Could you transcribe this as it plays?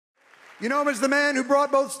You know him as the man who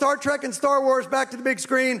brought both Star Trek and Star Wars back to the big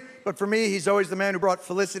screen, but for me, he's always the man who brought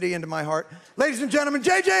felicity into my heart. Ladies and gentlemen,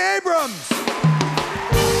 J.J. Abrams!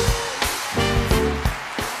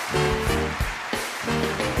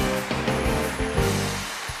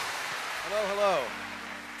 Hello, hello.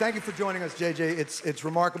 Thank you for joining us, J.J. It's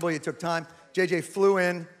remarkable you took time. J.J. flew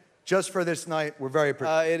in just for this night. We're very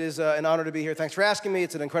appreciative. It is an honor to be here. Thanks for asking me.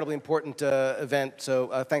 It's an incredibly important event,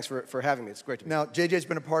 so thanks for having me. It's great to be here. Now, J.J.'s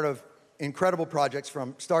been a part of incredible projects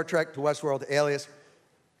from Star Trek to Westworld to Alias,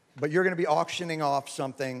 but you're going to be auctioning off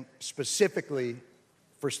something specifically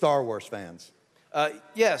for Star Wars fans.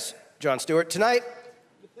 Yes, Jon Stewart. Tonight,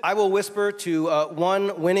 I will whisper to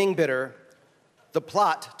one winning bidder the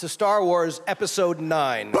plot to Star Wars Episode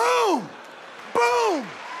 9. Boom! Boom!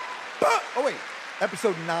 Boom! Oh, wait.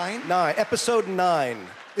 Episode 9? 9. Episode 9.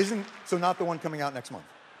 So not the one coming out next month?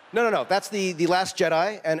 No. That's the Last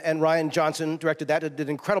Jedi, and Rian Johnson directed that. Did an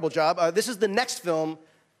incredible job. This is the next film,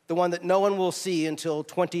 the one that no one will see until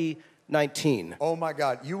 2019. Oh, my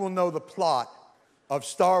God. You will know the plot of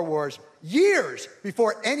Star Wars years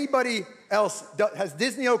before anybody else does. Has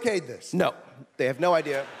Disney okayed this? No. They have no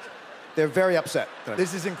idea. They're very upset.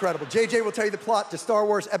 This is incredible. JJ will tell you the plot to Star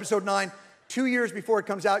Wars Episode 9. 2 years before it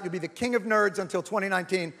comes out, you'll be the king of nerds until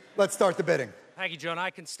 2019. Let's start the bidding. Thank you, John. I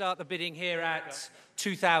can start the bidding here at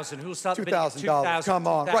 $2,000. Who will start the $2,000. bidding at $2,000? Come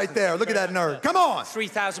on, right there. Look at that nerd. Come on.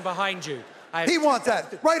 $3,000 behind you. He wants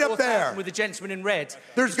that. Right up there. With the gentleman in red.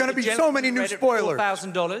 There's going to be so many new spoilers.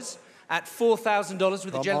 $4,000. At $4,000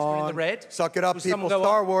 with the gentleman in the red. Suck it up, people.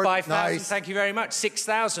 Star Wars. $5,000. Nice. Thank you very much.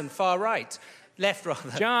 $6,000. Far right. Left,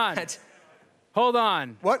 rather. John. Hold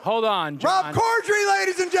on. What? Hold on, John. Rob Corddry,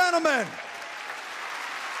 ladies and gentlemen.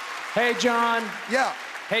 Hey, John. Yeah.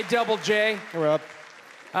 Hey, Double J. Hey, Rob.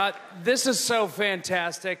 This is so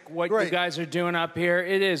fantastic, what Great. you guys are doing up here.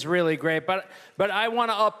 It is really great, but I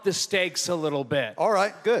want to up the stakes a little bit. All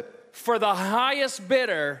right. Good. For the highest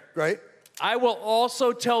bidder, Great. I will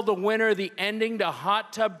also tell the winner the ending to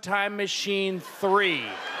Hot Tub Time Machine 3.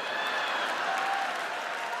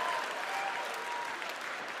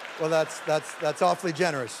 Well, that's awfully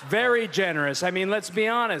generous. Very generous. I mean, let's be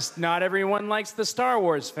honest. Not everyone likes the Star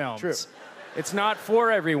Wars films. True. It's not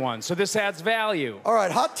for everyone, so this adds value. All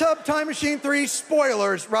right, Hot Tub Time Machine 3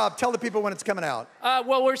 spoilers. Rob, tell the people when it's coming out.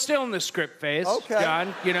 Well, we're still in the script phase, Okay.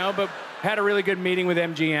 John, but had a really good meeting with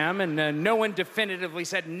MGM, and no one definitively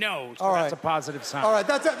said no, so All right. that's a positive sign. All right,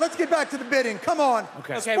 that's it. Let's get back to the bidding. Come on.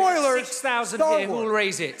 Okay. Spoilers. 6,000 Star here. Who will Wars.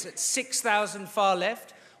 raise it? At 6,000 far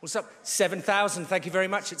left. What's up? 7,000. Thank you very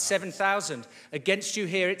much. It's 7,000. Against you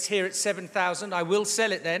here. It's here at 7,000. I will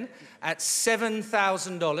sell it then at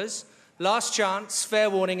 $7,000. Last chance, fair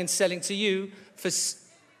warning, and selling to you for.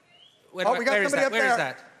 We got somebody up there. Where is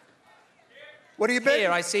that? What are you bidding?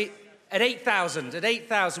 Here, I see. At 8,000. At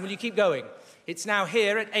 8,000. Will you keep going? It's now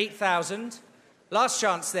here at 8,000. Last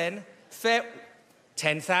chance then. Fair.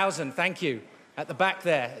 10,000. Thank you. At the back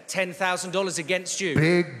there. $10,000 against you.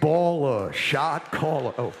 Big baller, shot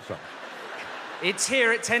caller. Oh, sorry. It's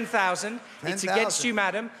here at 10,000. It's against you,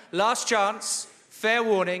 madam. Last chance, fair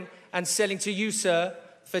warning, and selling to you, sir,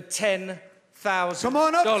 for $10,000. Come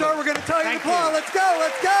on up, sir. We're going to tell you the plot. Let's go.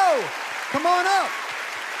 Let's go. Come on up.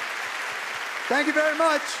 Thank you very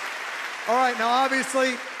much. All right. Now,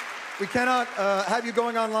 obviously, we cannot have you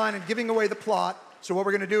going online and giving away the plot. So what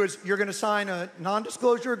we're going to do is you're going to sign a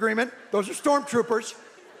non-disclosure agreement. Those are stormtroopers.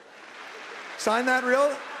 Sign that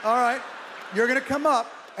real. All right. You're going to come up,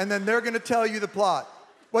 and then they're going to tell you the plot.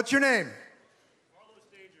 What's your name?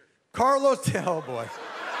 Carlos Danger. Oh, boy.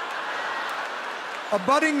 A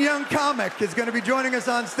budding young comic is going to be joining us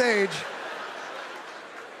on stage.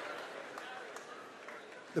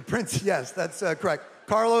 The Prince, yes, that's correct.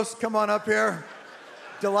 Carlos, come on up here.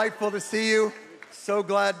 Delightful to see you. So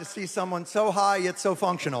glad to see someone so high yet so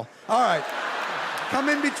functional. All right. Come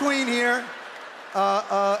in between here,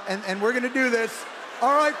 and we're going to do this.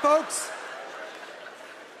 All right, folks.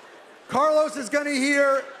 Carlos is going to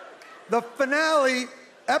hear the finale,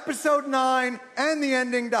 Episode 9, and the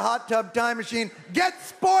ending to Hot Tub Time Machine. Get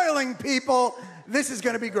spoiling, people. This is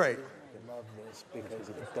going to be great.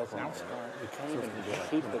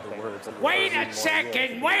 Wait a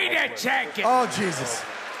second. Wait a second. Oh, Jesus.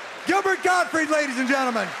 Gilbert Gottfried, ladies and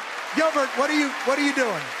gentlemen. Gilbert, what are you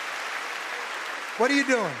doing? What are you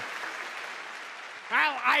doing?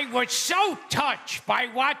 Well, I was so touched by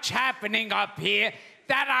what's happening up here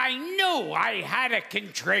that I knew I had to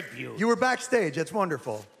contribute. You were backstage. That's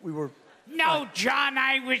wonderful. We were... No, John,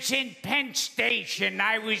 I was in Penn Station.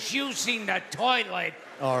 I was using the toilet.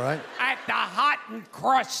 All right. At the Hot and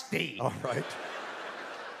Crusty. All right.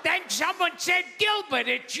 Then someone said, Gilbert,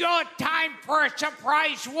 it's your time for a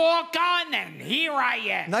surprise walk-on, and here I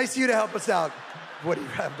am. Nice of you to help us out. What do you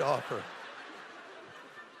have to offer?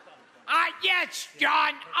 Yes,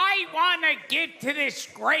 John, I want to give to this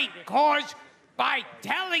great cause by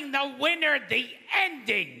telling the winner the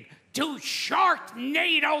ending to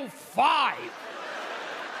Sharknado 5.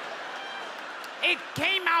 It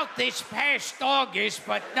came out this past August,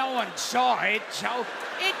 but no one saw it, so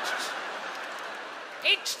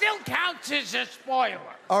it still counts as a spoiler.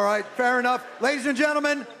 All right, fair enough. Ladies and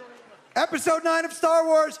gentlemen, Episode 9 of Star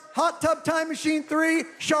Wars, Hot Tub Time Machine 3,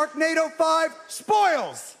 Sharknado 5,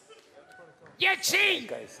 spoils! You see,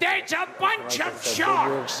 there's a bunch of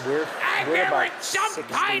sharks, and they're in some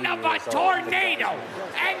kind of a tornado,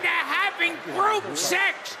 and they're having group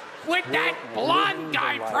sex with that blonde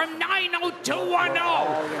guy from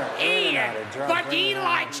 90210, Ian, but he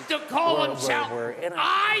likes to call himself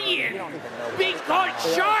Ian,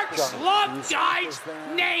 because sharks love guys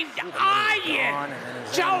named Ian.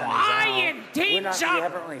 So Ian teams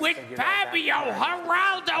up with Fabio,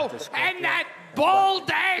 Geraldo, and that bald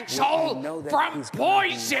asshole from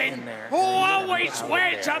Poison who always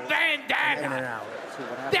wears a bandana.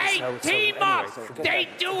 They team up, they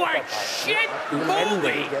do a shit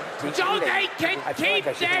movie so they can keep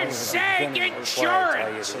their SAG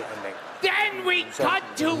insurance. Then we cut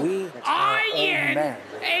to Ian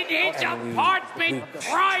in his apartment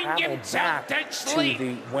crying himself to sleep,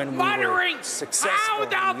 muttering, how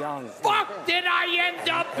the fuck did I end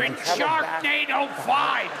up in Sharknado 5?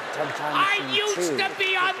 I used to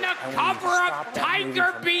be on the cover of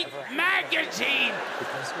Tiger Beat magazine.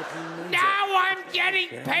 Now I'm getting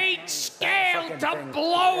paid scale to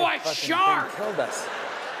blow a shark.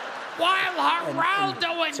 While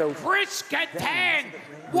Geraldo and Chris Kattan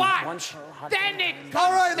watch, then it comes.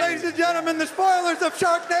 All right, ladies and gentlemen, the spoilers of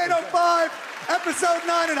Sharknado 5, Episode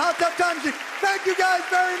 9 and Hot Tub Time Machine. Thank you guys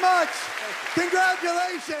very much.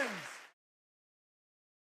 Congratulations.